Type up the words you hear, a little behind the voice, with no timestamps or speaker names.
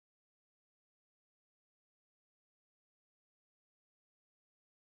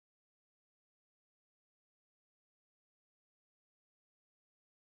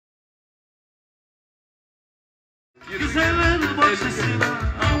Güzeller bahçesine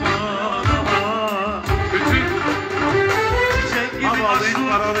aman aman. Bütün çiçek gibi havalıyız, başlı.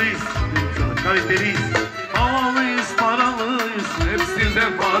 paralıyız. Kaliteliyiz. Havalıyız, paralıyız. Hepsinde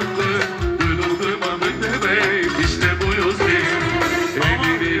farklı. Duyulmadık demek. İşte buyuz biz.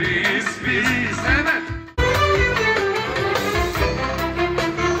 Evleniriz biz. Evet.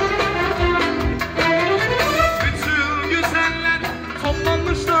 Bütün güzeller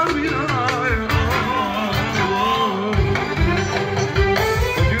toplanmışlar bir araya.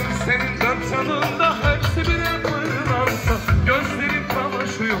 Bugün senin dört yanında hepsi birer pırlanta. Gözlerim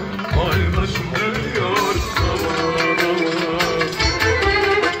kamaşıyor, ay başım dönüyor. Aman aman.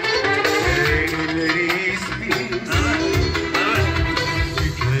 Evleriz biz,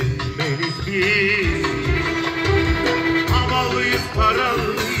 mükemmeliz biz. Havalıyız,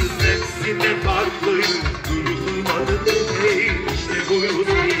 paralıyız, hepsinde farklıyız. Durulmadı demeyin, işte buyuz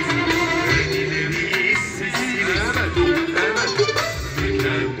biz. Evleriz sesiniz,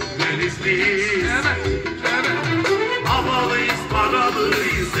 mükemmeliz biz. Havalıyız,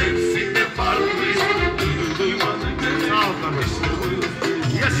 paralıyız, hepsinde farklıyız. Duymadık demeyin. Sağ ol kardeşim.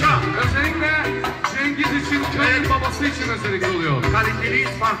 Yaşa! Özellikle Cengiz için, Köln'ün babası için özellikle oluyor. Kaliteliyiz,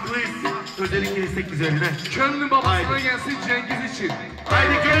 farklıyız. Özellikle istek güzeline. Köln'ün babasına Haydi. gelsin Cengiz için.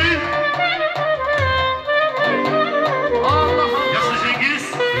 Haydi Gönül! Allah Allah. Yaşa Cengiz!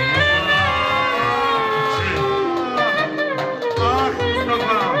 Ah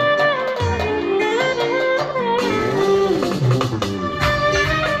Mustafa!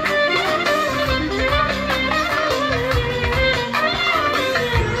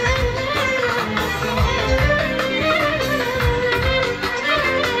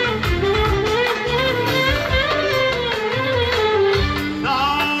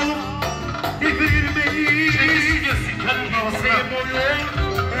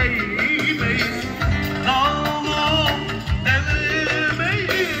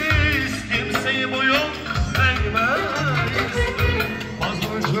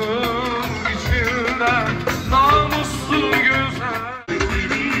 Namuslu güzel.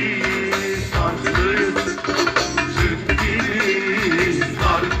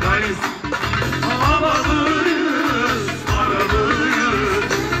 Havalıyız, paralıyız,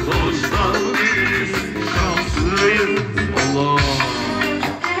 dostlar biz, şanslıyız. Allah.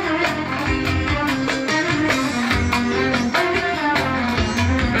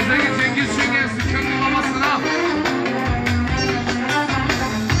 Özellikle Cengiz için gelsin Köln'ün babasına.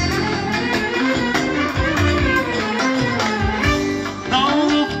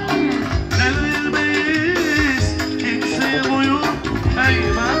 Dağılıp devrilmeyiz, kimseye boyun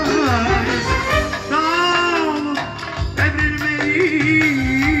eğmeyiz. Dağılıp devrilmeyiz,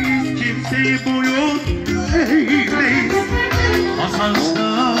 kimseye boyun eğmeyiz.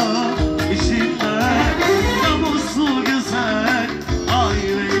 Asansör içinde namuslu güzel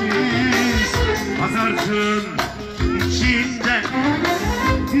aileyiz. Pazarcığın içinde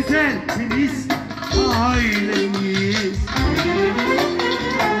güzel temiz aileyiz.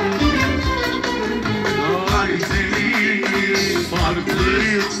 Kaliteliyiz,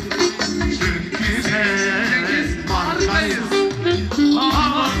 farklıyız, çünkü güzel markayız.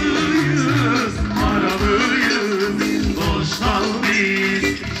 Havalıyız, paralıyız, dostal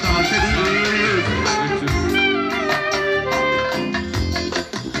biz, şanslıyız.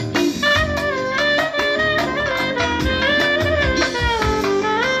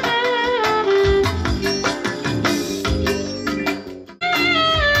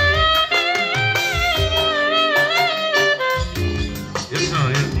 Yaşa,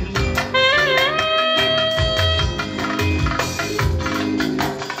 yaşa.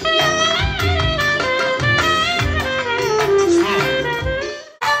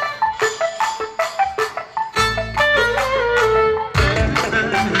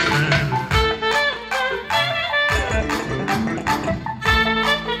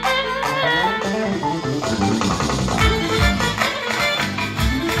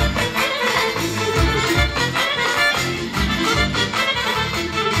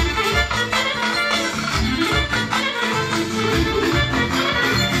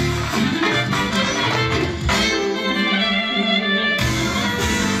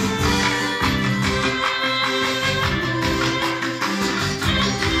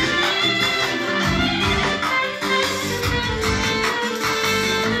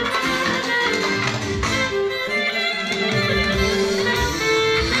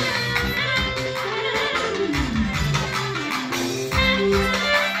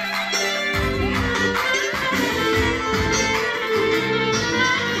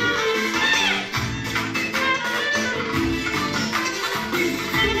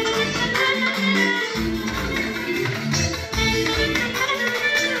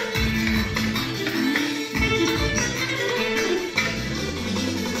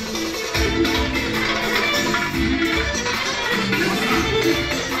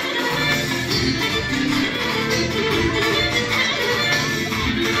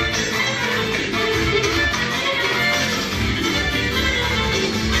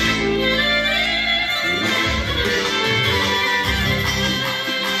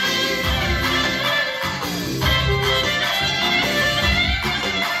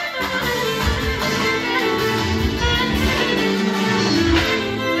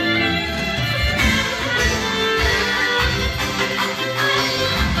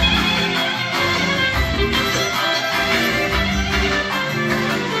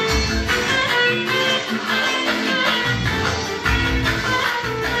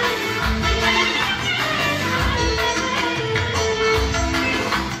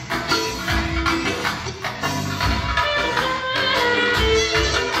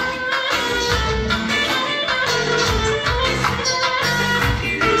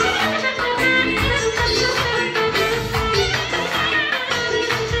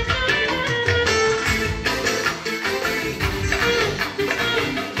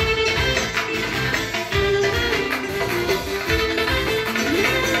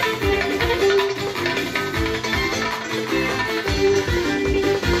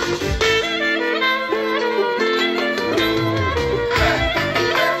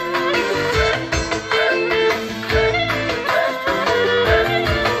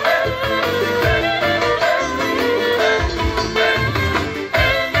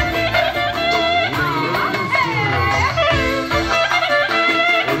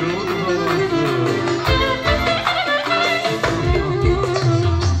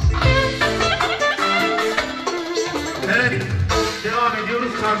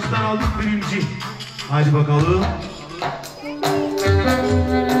 aldık birinci. Hadi bakalım.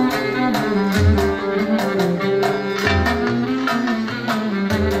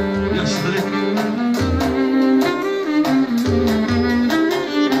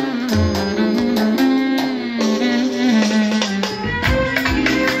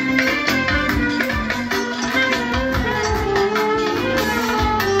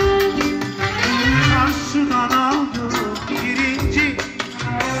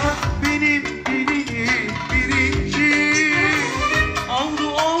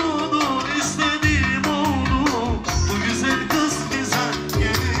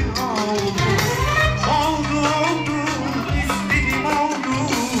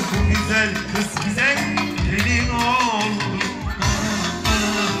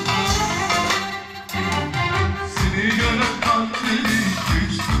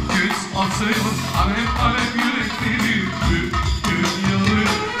 Alev alev yürekleri dünyalı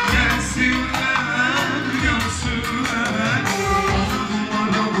gelsinler görsünler.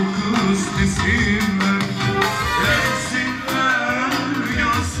 Onlara bu kız desinler. Gelsinler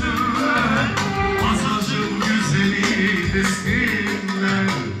görsünler. Masajın güzeli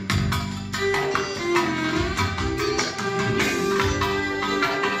desinler.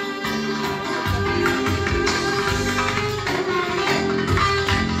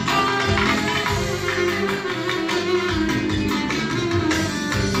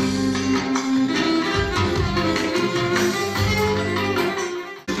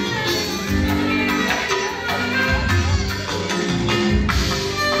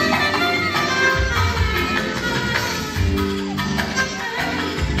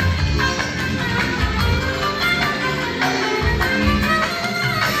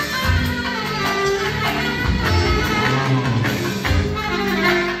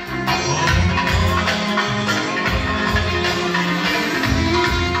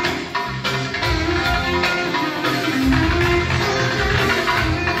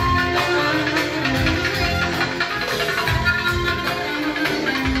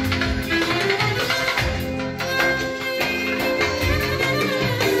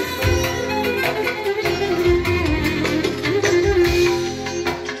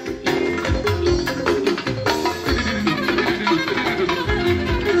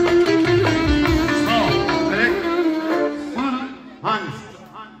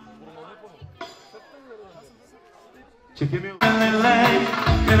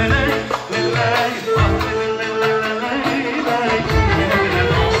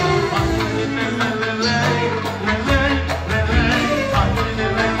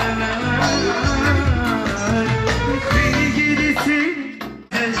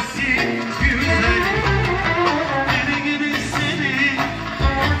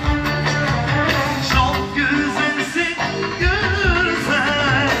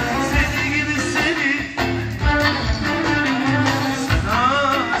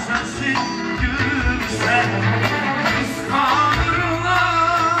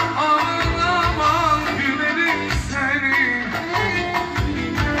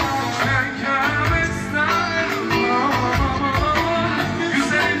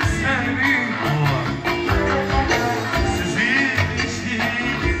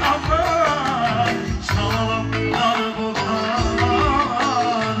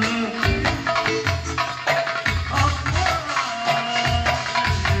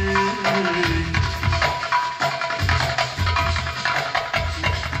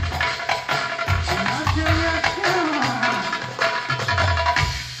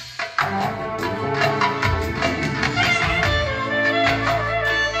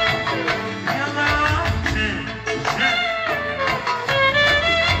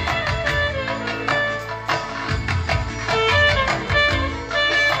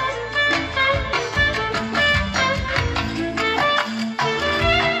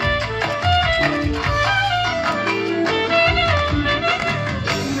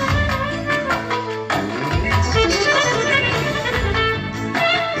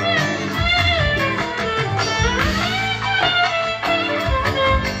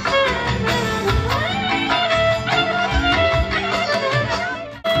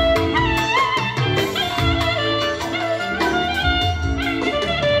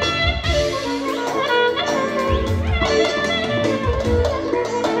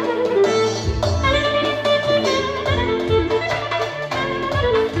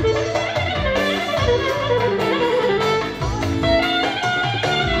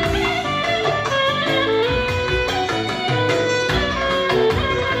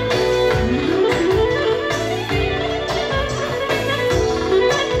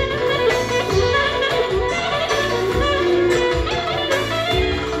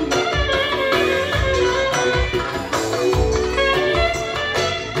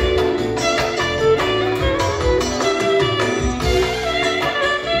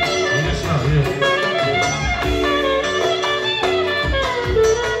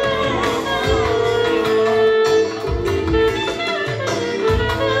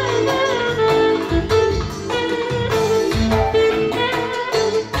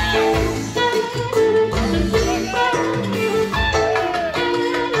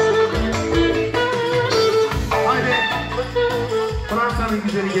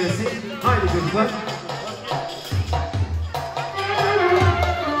 sesleri gelsin. Haydi çocuklar.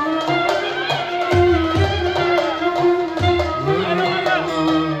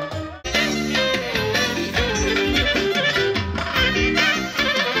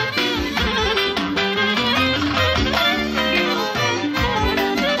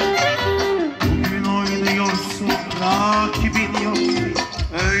 Bugün oynuyorsun, rakibin yok.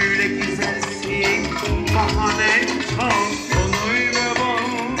 Öyle güzelsin, bahane çok. Onayla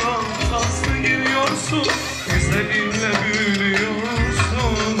bağlan tatlı giriyorsun, güzelinle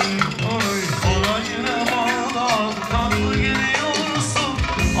büyülüyorsun. Ay. Olayına bağlan, tatlı geliyorsun.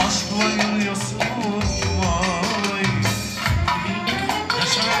 Aşkla yürüyorsun, vay.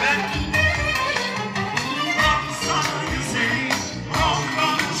 Yaşa bebek. Baksana güzeli,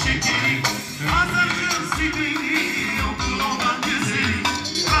 ondan şekeri. Azıcık sibili, yoktur ondan güzeli.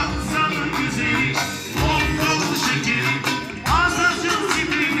 Baksana güzeli, ondan şekeri. Azıcık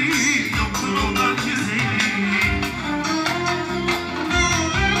sibili, yoktur ondan güzeli.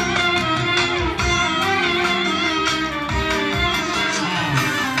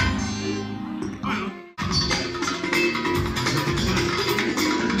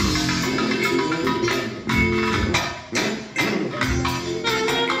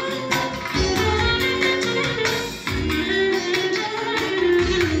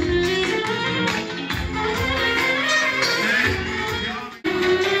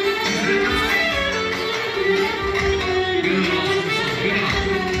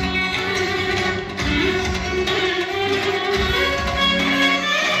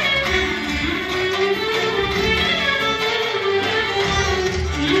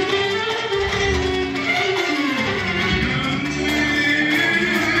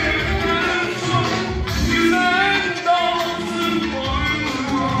 Güler dağılsın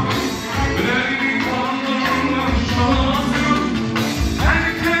boynuma, rengi kanlarına şahsın.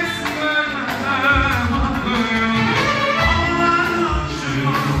 Herkes benden bakıyor. Allah'ın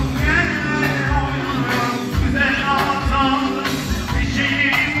aşıyor, yerlere oynuyor. Güzel hatalı, bir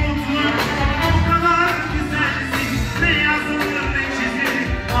şeyi mutlu. O kadar güzelsin, ne yazılır ne çizilir.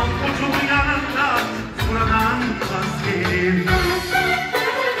 Al kocuğun yanında, buradan vazgeçelim.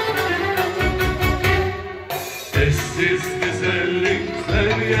 Eşsiz güzellik her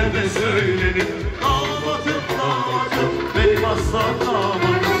yerde söylenir. Damadım, benim aslan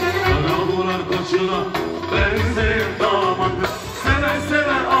damadım. Kara vurar koçuna benzer damadım. Sever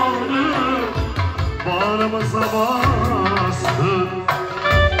sever alnı, bağrımıza bastı.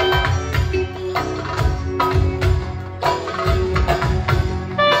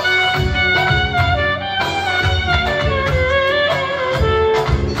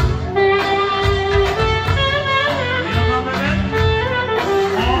 Yanına Memet.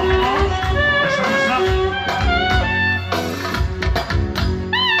 Oh oh, yaşa.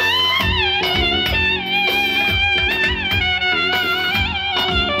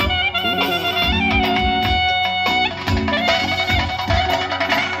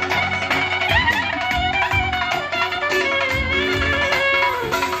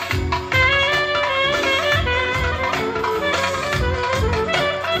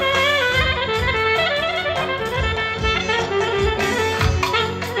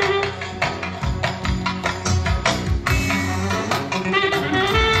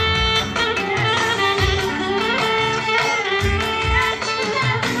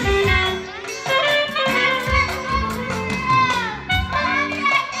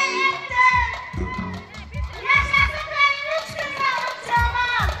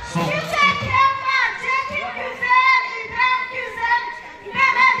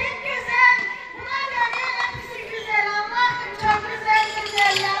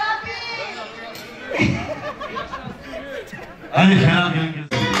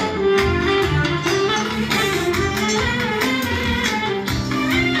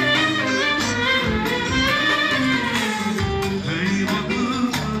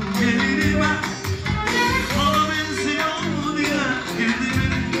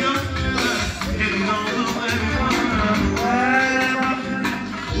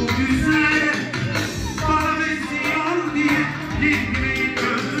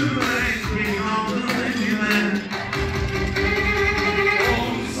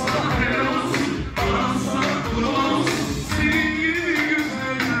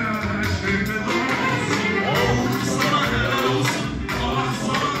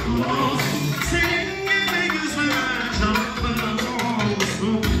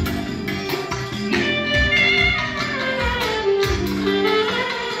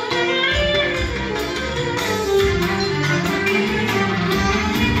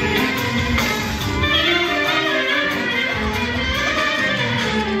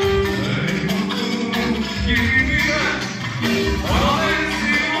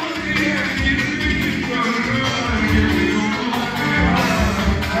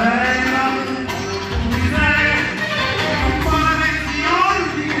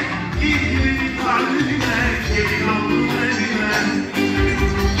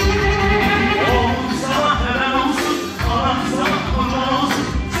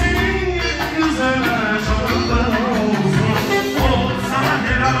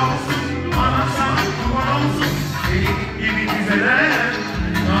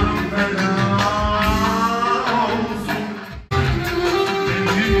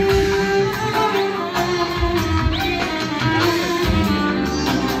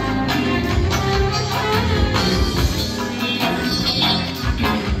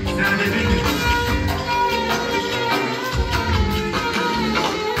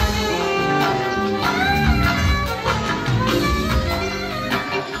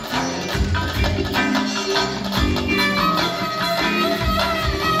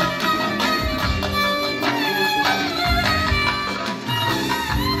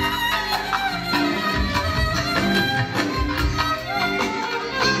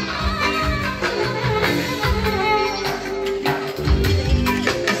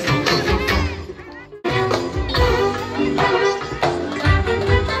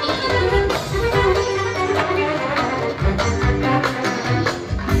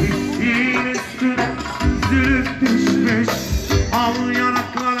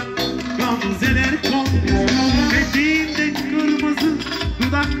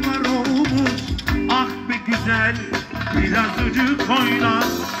 oyna.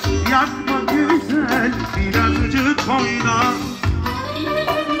 Yakma güzel birazcık oyna.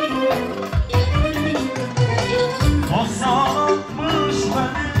 O sanatmış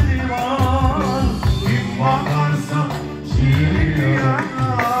beni var. Kim bakarsa çiğner.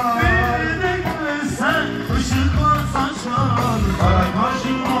 Bir de sen ışıklar saçar. Kara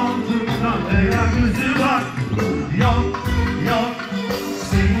kaşın altında eğer gözü var. Yok yok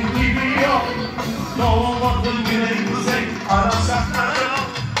senin gibi yok. Doğmadı güney kuzey arasak da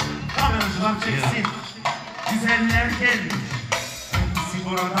yok. Kameracılar çeksin. Güzeller gelmiş. Hepsi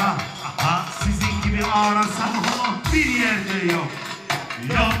burada. Aha, sizin gibi arasam bir yerde yok.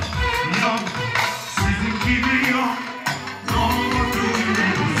 Yok yok sizin gibi yok. Doğmadı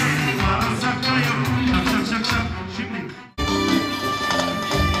güney kuzey arasak da yok. Şak şak şak şak. Şimdi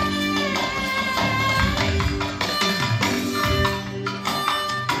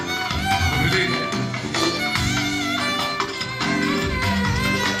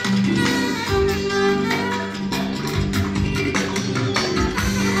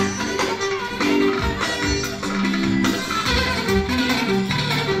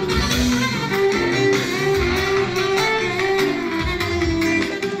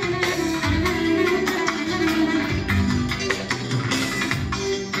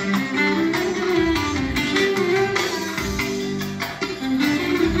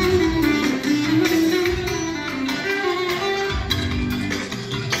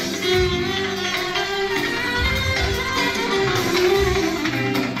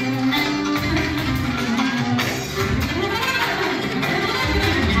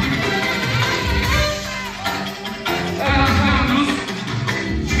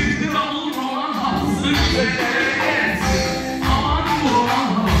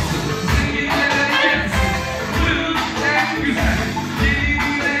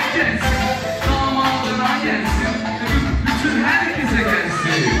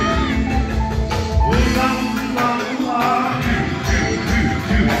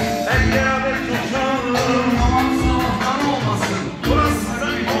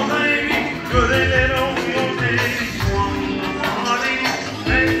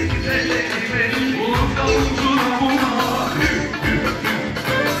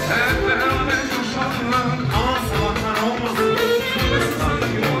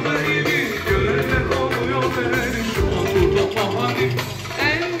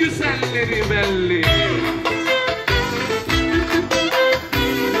belli.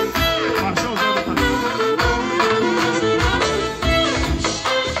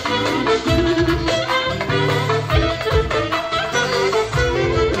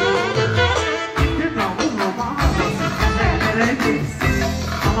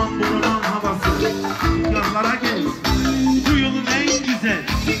 Aman buranın havası yanlara gelsin. Bu yolun en güzel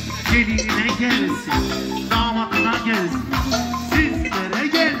gelinine gelsin. Damatına gelsin. Sizlere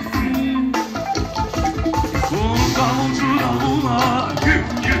gelsin. Davulcu davula güp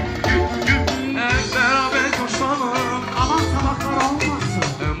güp güp güp. Hep beraber koşalım. Aman sabahlar olmasın.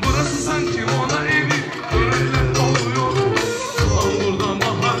 Burası sanki ona evi. Öyle oluyor. Al buradan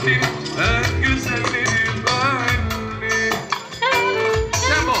baharım. En güzelleri belli.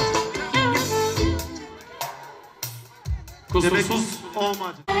 Tempo. Kusursuz.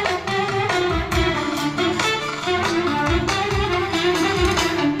 Olmadı.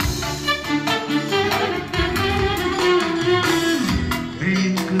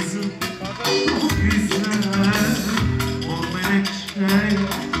 Benim kızım çok güzel, o melekçe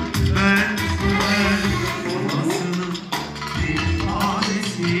ben babasının bir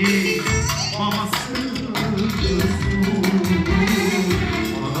tanesi, babasının gözü,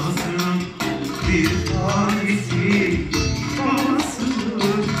 babasının bir tanesi,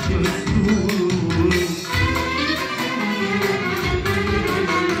 babasının gözü.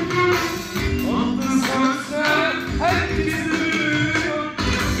 Aldın sözler herkesi duyuyor.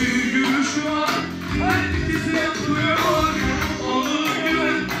 Büyücü şu an herkesi yapıyor. Onu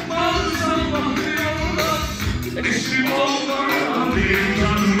güven maşallah diyorlar. Eşim olmayan bir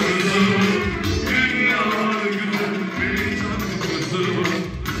can gözüm. Dünya güzel bir can gözüm.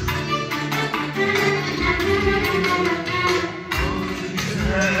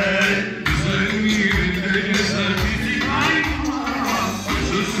 Güzel yerinde güzel bizi ayırma.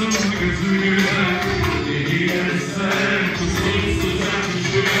 Açılsın gözü güzel. Deli yersen kusursuz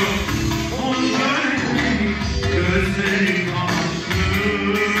yakışıyor. On gözleri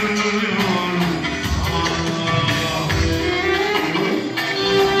karşılıyor.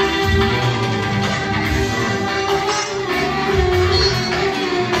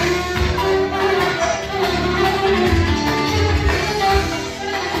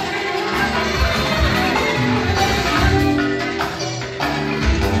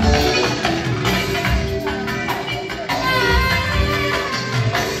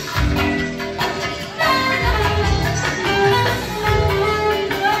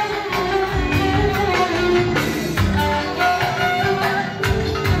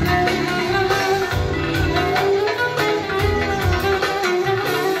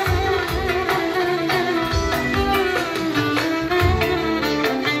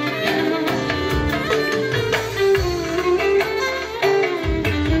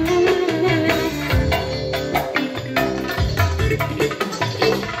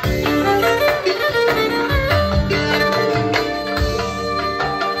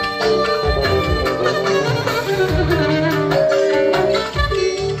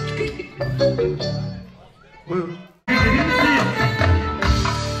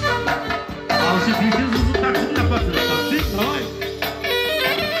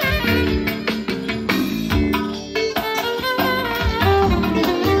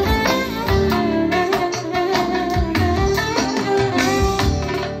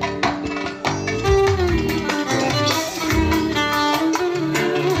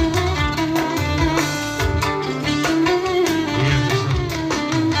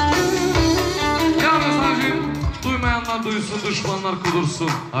 duysun, düşmanlar kudursun.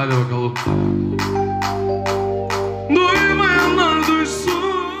 Haydi bakalım. Duymayanlar duysun.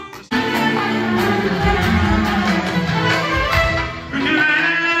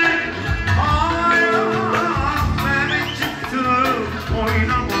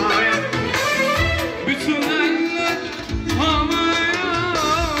 Bütün eller havaya,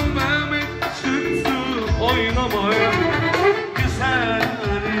 Memet çıktı oynamaya.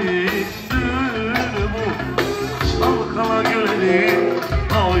 Güzellerin düğünü bu, çalkala Güler'im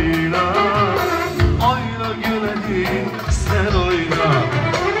oyna, oyna Güler'im sen oyna.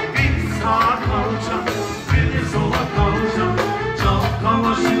 Bir sağa kalacak, bir sola kalacak,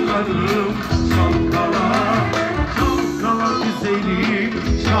 çalkala şımarım, çalkala, çalkala güzelim,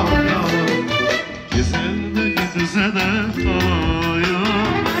 çalkala. Güzeldeki düzene havaya,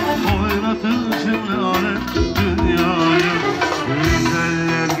 oynatır cümle alem dünyayı.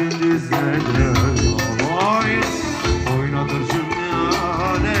 Güzeller gündüzlerden havaya, oynatır cümle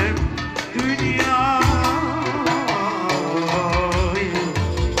alem dünyayı.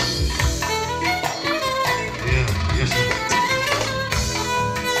 Yaşa.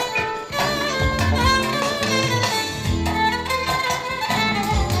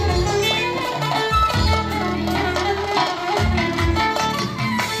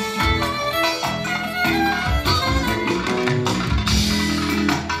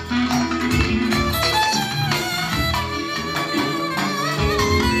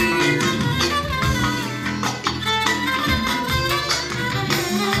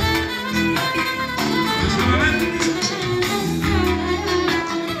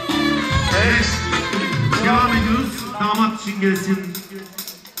 Devam ediyoruz. Damat için gelsin.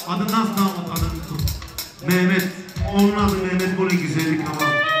 Adı nasıl damat adı? Memet. Onun adı Memet. Bu ne güzellik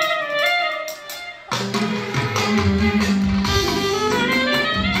ama.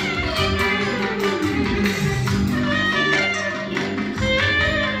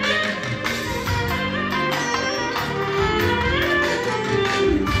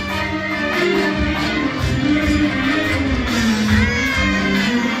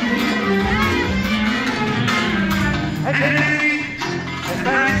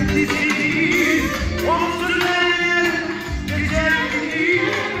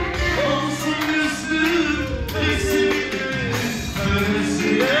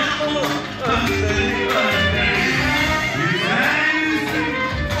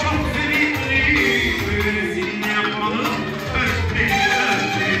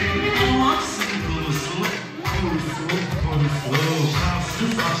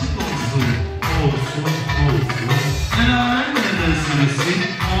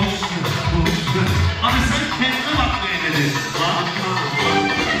 Abi sen kendine bak beğenedi. Bakma.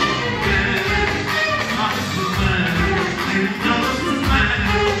 Haksız ben, yansız ben,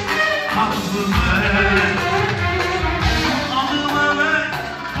 haksız ben. Adıma ver,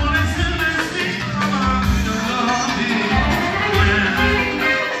 polisin mesleği ama abi.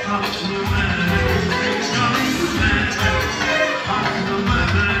 Haklı ben, yansız ben, haklı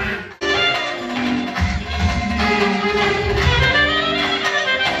ben.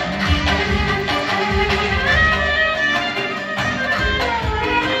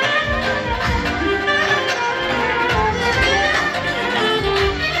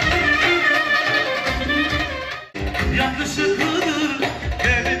 Yakışıklıdır,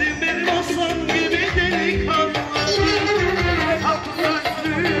 demedim benim aslan gibi delikanlı. Tatlı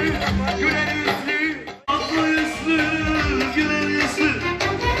yüzlü, güler yüzlü, tatlı yüzlü, güler yüzlü.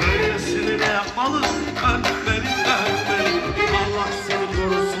 Böylesini de yapmalı, öpmeli, öpmeli. Allah seni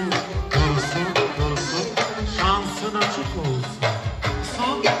korusun, korusun, korusun. Şansın açık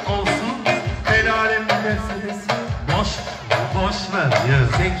olsun, olsun. El alem derseniz boş, boş ver. Ya.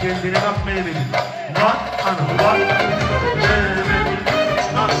 Sen kendine bak Mehmet'im. Bak hanım bak. Mehmet,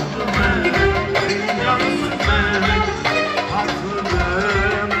 tatlı Mehmet, yansın Mehmet, tatlı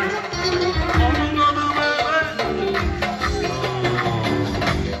Mehmet. Onun adı Mehmet.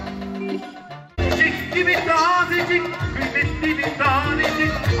 Çiçek gibi tazecik, kıymetli bir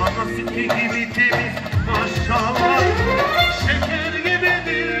tanecik. Ana sütü gibi temiz maşallah. Şeker gibi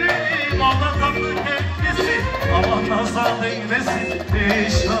dilli, valla tatlı kendisi. Allah nazar değmesin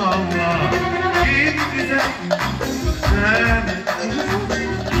inşallah. Kim güzel,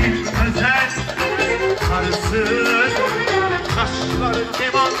 kim güzel, sarısın, kaşları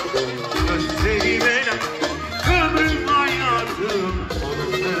keman, gözleri benim, ömrüm hayatım,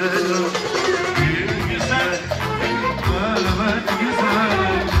 onun benim. Kim güzel, evet güzel,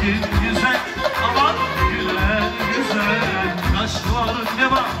 kim güzel, aman güzel, güzel, kaşları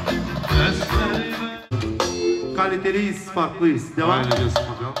keman, gözleri benim. Kaliteliyiz, farklıyız. Devam. Aynen diyorsun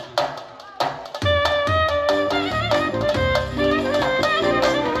bakalım.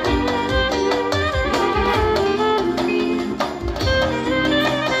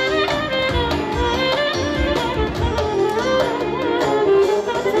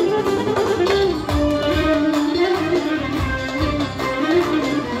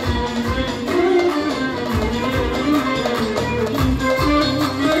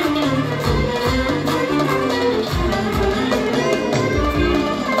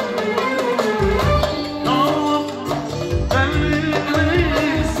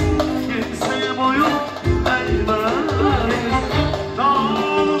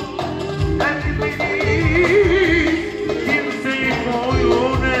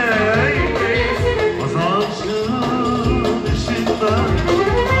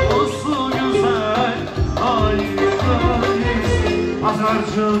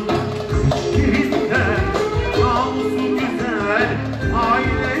 Aşık seçkirinden namusu güzel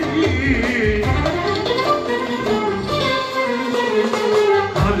aileyi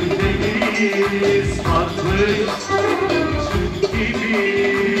Karadeniz farklı çünkü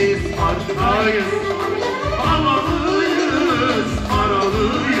biz farklıyız Havalıyız,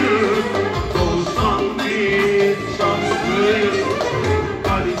 paralıyız Doğuştan biz şanslıyız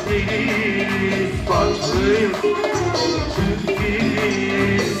Karadeniz farklıyız çünkü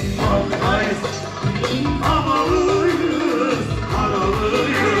biz farklıyız Havalıyız,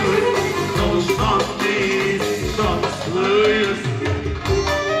 paralıyız Doğuştan biz şanslıyız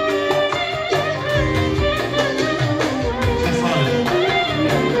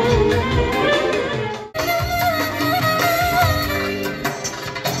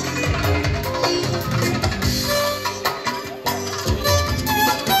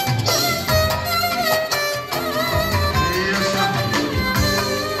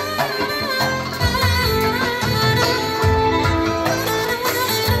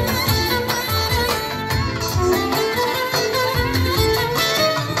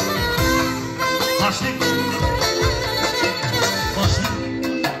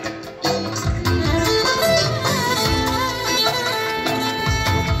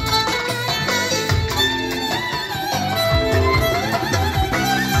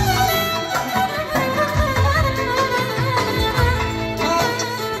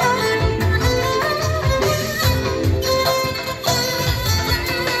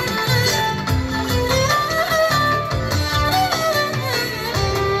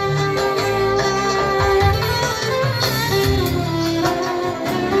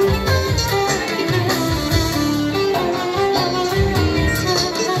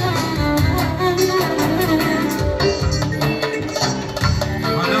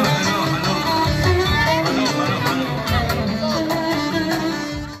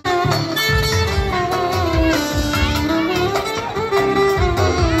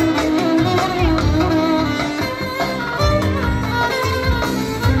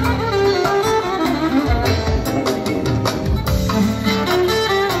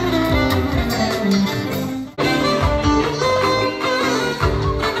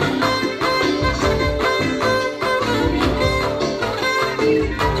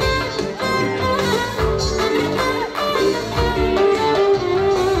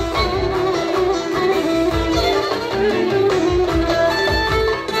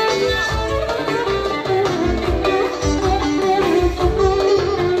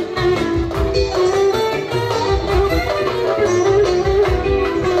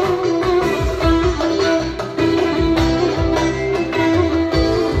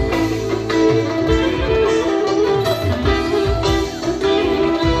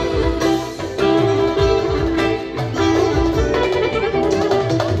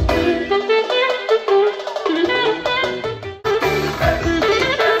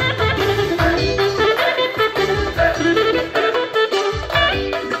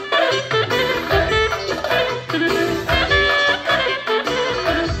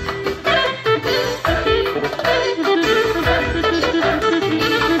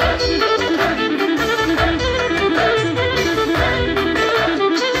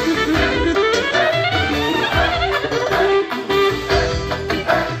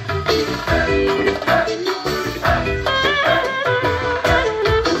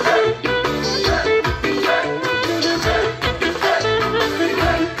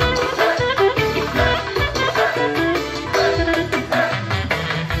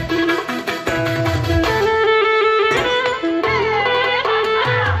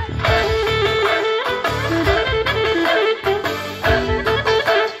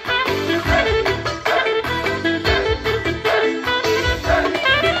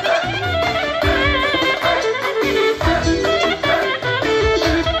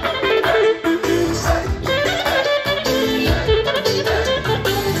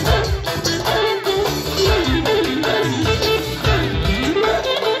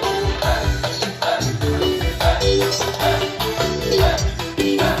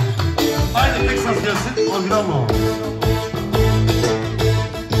Bravo.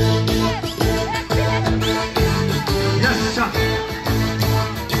 Yaşa.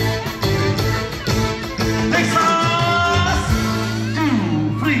 Texas! 2,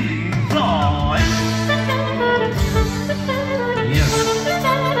 3, 4. Yes.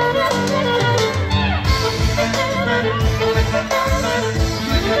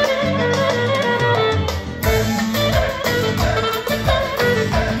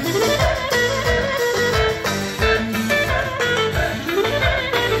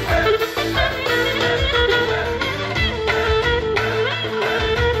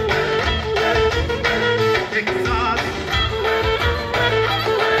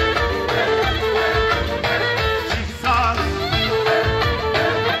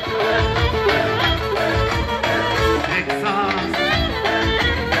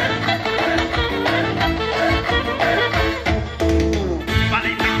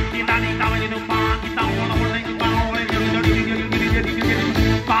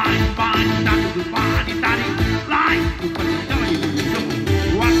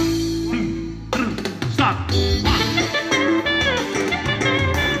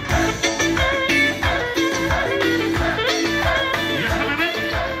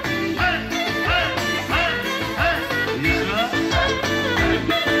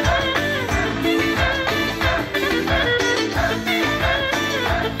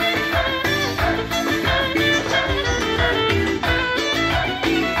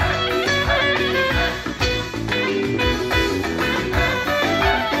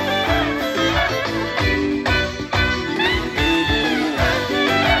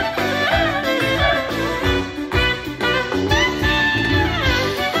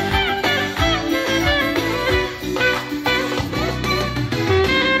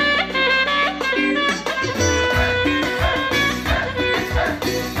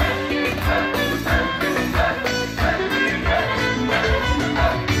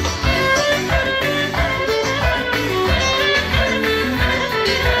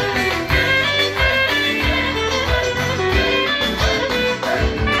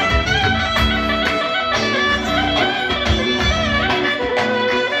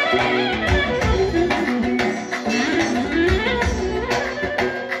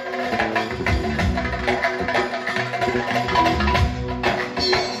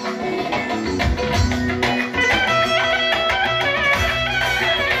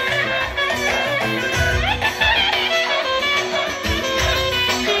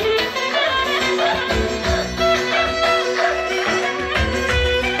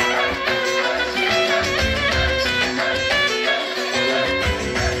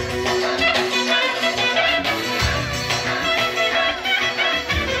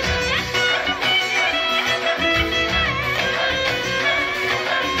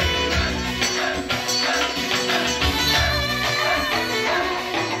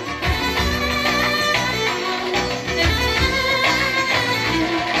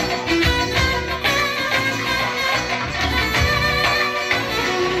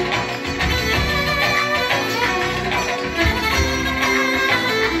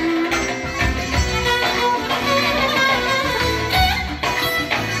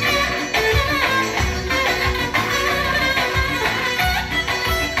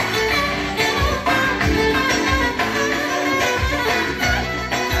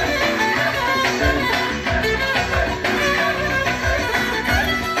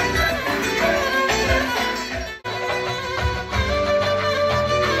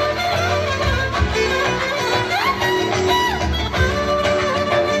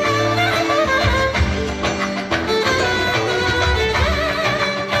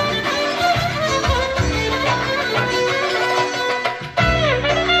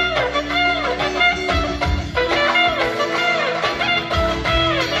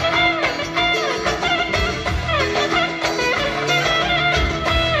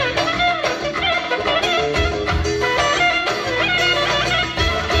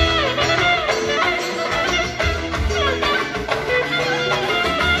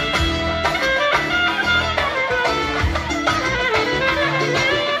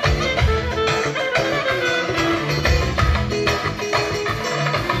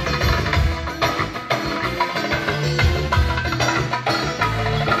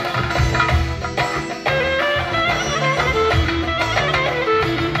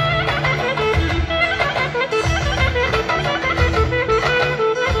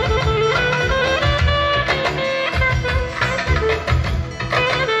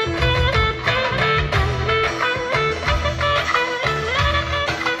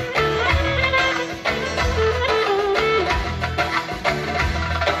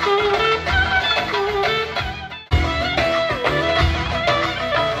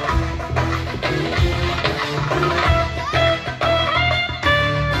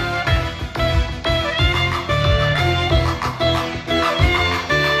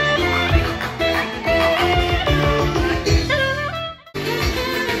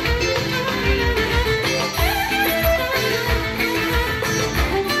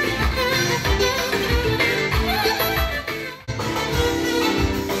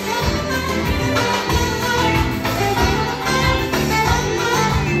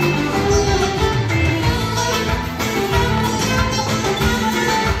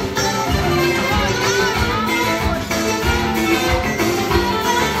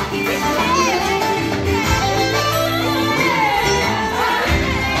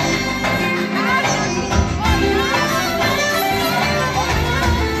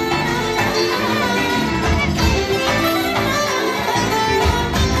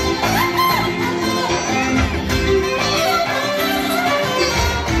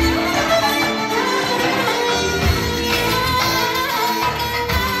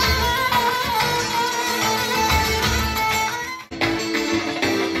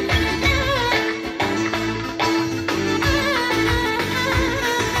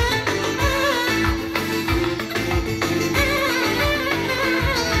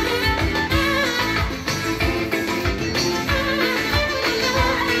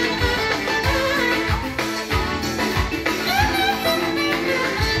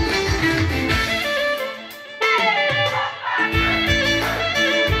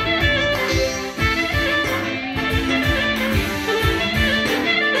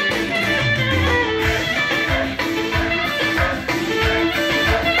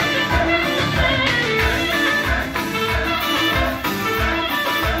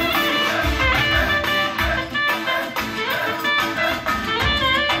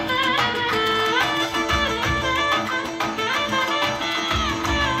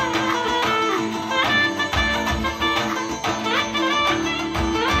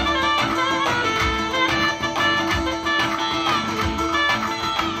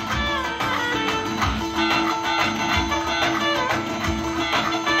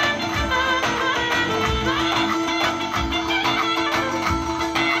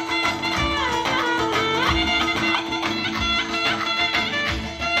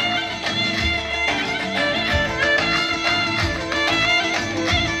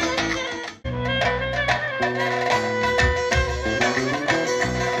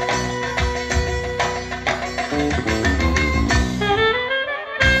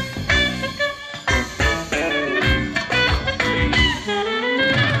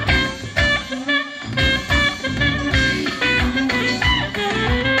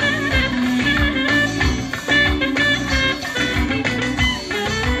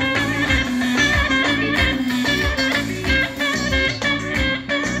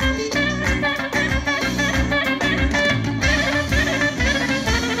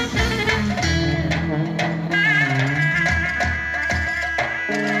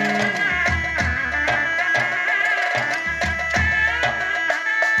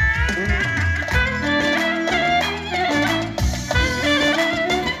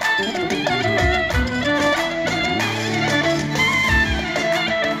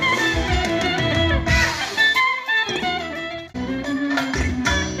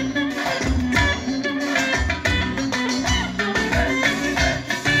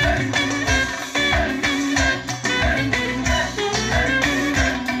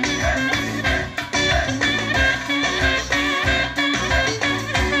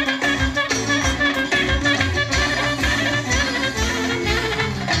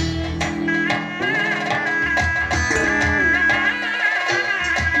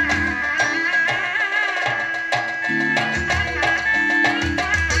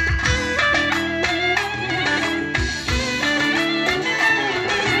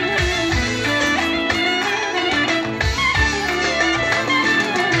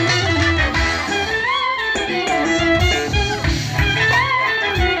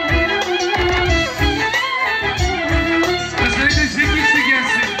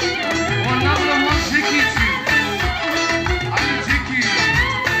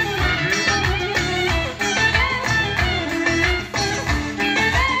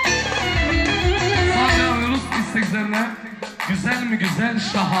 Güzel mi güzel,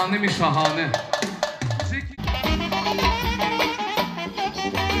 şahane mi şahane.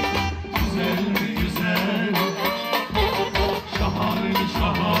 Güzel mi güzel, şahane mi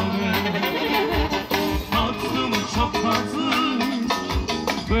şahane. Tatlı mı çok tatlı,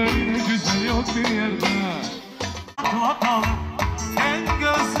 böyle güzel yok bir yerde. Bakalım, en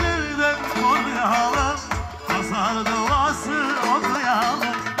gözlerden koruyalım, pazar duası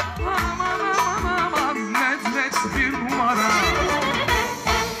okuyalım. Aman aman aman, Memet bir numara.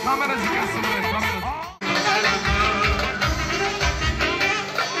 Kameracı gelsin buraya, kamera.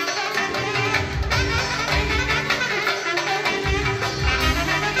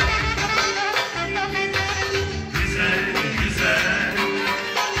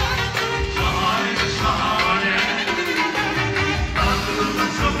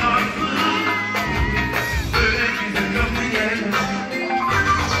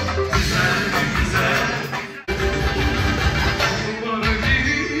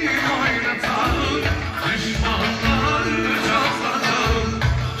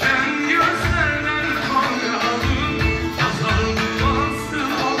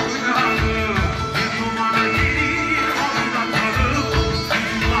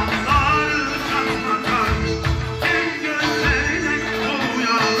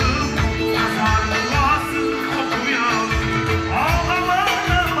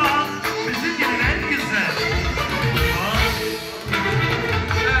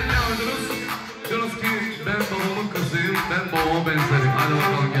 Ben babama benzerim. Hadi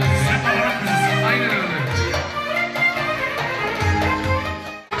bakalım gelsin. Aynen öyle.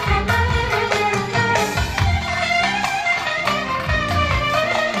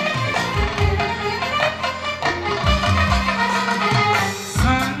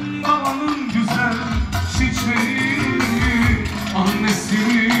 Sen babanın güzel çiçeği,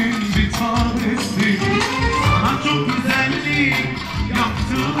 annesinin bir tanesi. Sana çok güzellik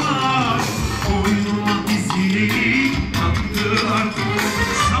yaptılar, boynuma dizili taktılar.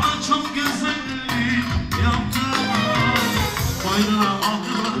 Sana çok güzellik yaptılar, boynuna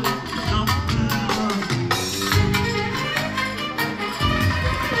aldılar, yaptılar.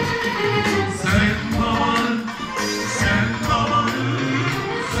 Sen babanın, sen babanın,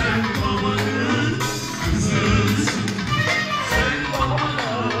 sen babanın kızısın. Sen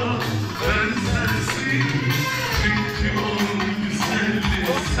babana benzersin, çünkü onun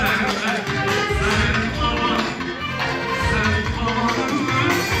güzelliği senden. Sen babanın, sen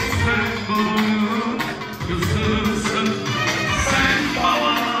babanın, sen babanın kızısın. Sen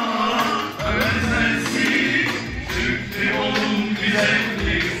babana benzersin, çünkü onun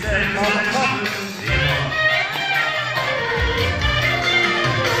güzelliği senden.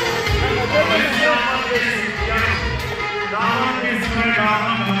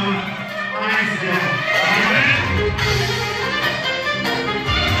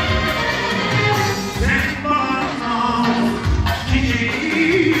 Sen bana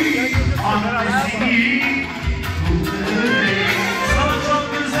çiçeği, annesini sana çok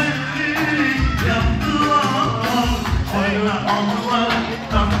güzellik yaptılar, boynuna aldılar,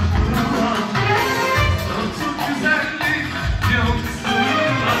 taktılar. Sana çok güzellik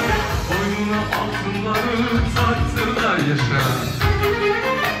yaptılar, boynuna altınları taktılar. Yaşa.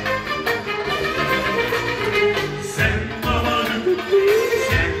 Sen babanın,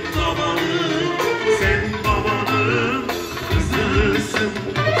 sen babanın, sen babanın kızısın. mısın?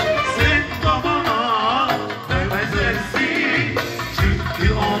 Sen babana benzersin,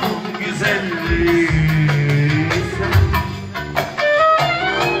 çünkü onun güzelliği sen.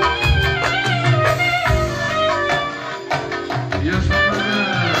 Yaşa be,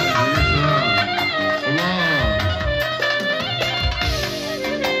 yaşa.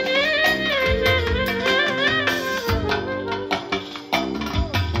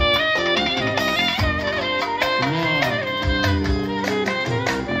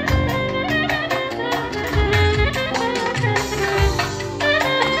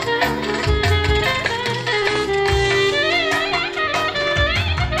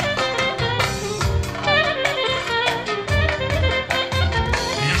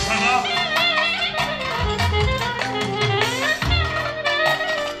 Allah.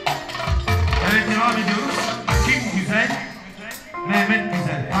 Evet, devam ediyoruz. Kim güzel? Memet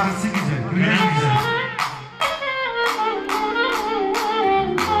güzel, karısı güzel, Güler güzel.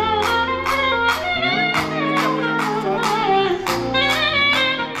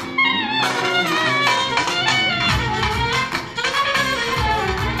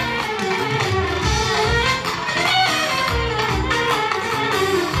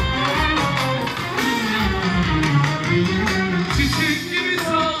 Çiçek gibi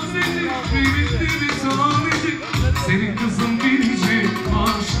sazecik, benim gibi tanecik, senin kızın biricik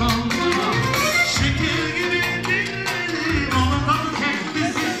maşallah. Şekil gibi dilleri, onun tadı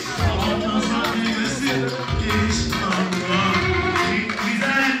kendisi, olmazsa bilmesi, inşallah. Kim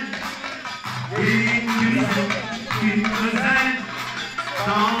güzel, kim özel,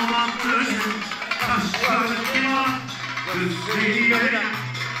 damattır, taşlar kima, gözleri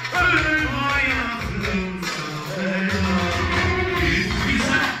ölüm hayatım sana. Kim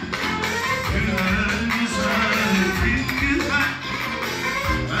güzel, güzel, kim güzel,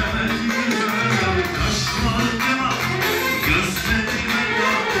 evet güzel, taşlar kima, gözleri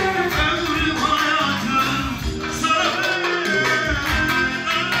ölüm hayatım sana.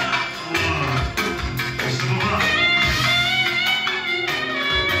 İşte bu var.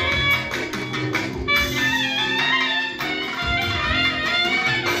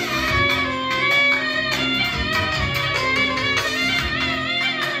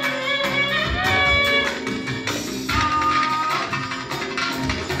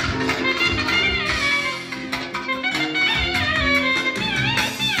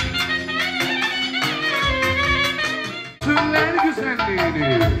 Türler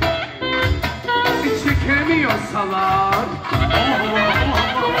güzelliğini hiç çekemiyorsalar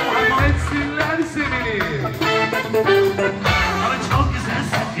etsinler seni. Abi çok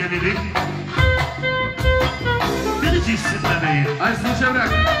güzelsin gelirim. Biriciksin bebeğim. Ay sıçra bırak.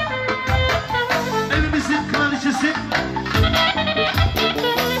 Evimizin kraliçesi.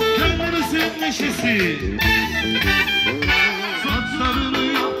 Gönlümüzün neşesi. Saçlarını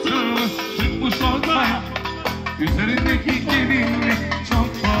yaptım, çıkmış ortaya. Üzerindeki gelinlik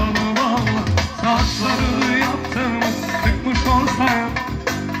çok pahalı valla. Saçlarını yaptım, çıkmış ortaya.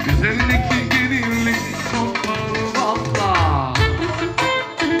 Üzerindeki gelinlik çok pahalı valla.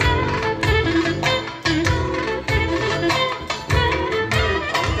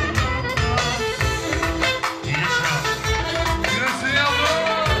 Gülersin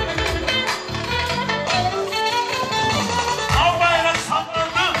yavrum. Al bayrak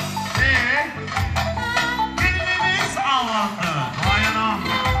sallandı. Gelinimiz ağlandı. Vay anam.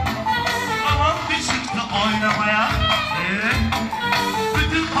 Aman bir çıktı oynamaya.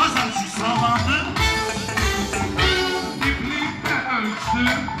 Bütün pazarcık sallandı. İplikle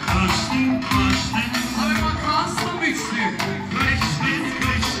ölçtüm, Koştum. ay makasla biçtim. Koştum.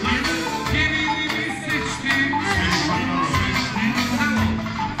 Gelinimi seçtim.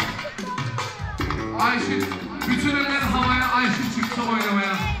 Ayşe, bütün eller havaya, Ayşe çıktı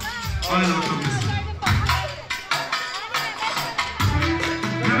oynamaya. Haydi bakalım biz.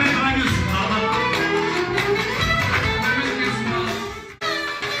 Mehmet bana görsün. Tamam. Evet, geçsin al.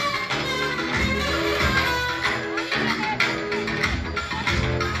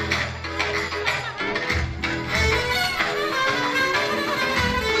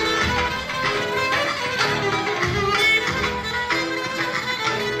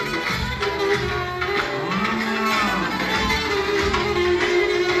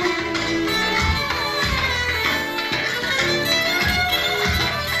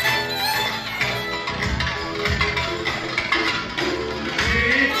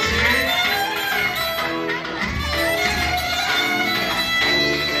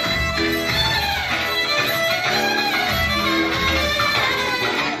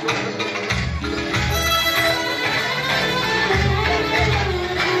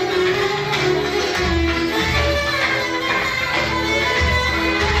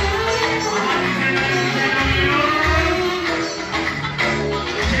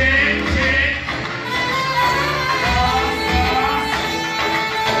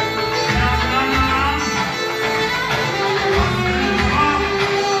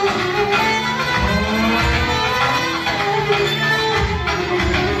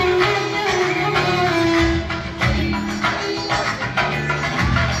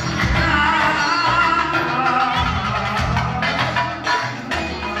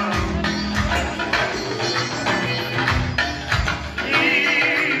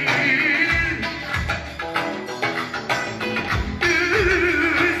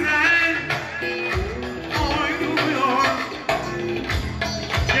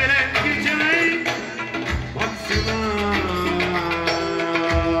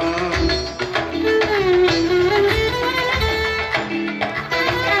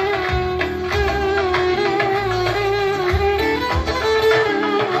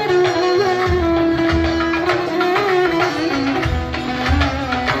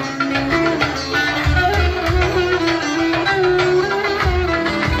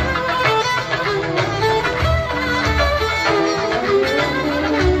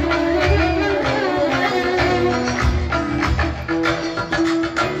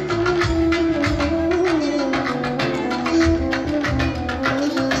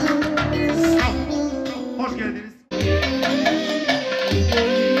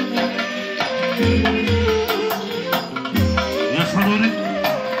 Yaşa Nuri.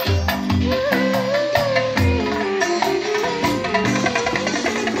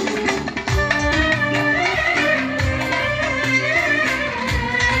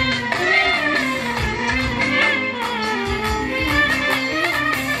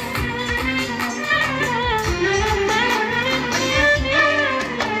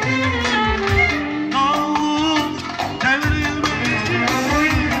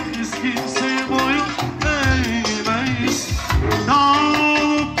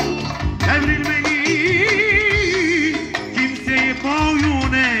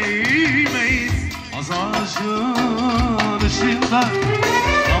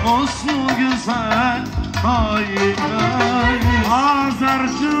 Namuslu güzel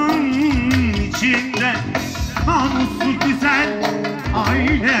Azarcın içinde namuslu güzel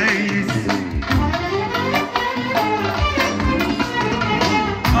aileyiz.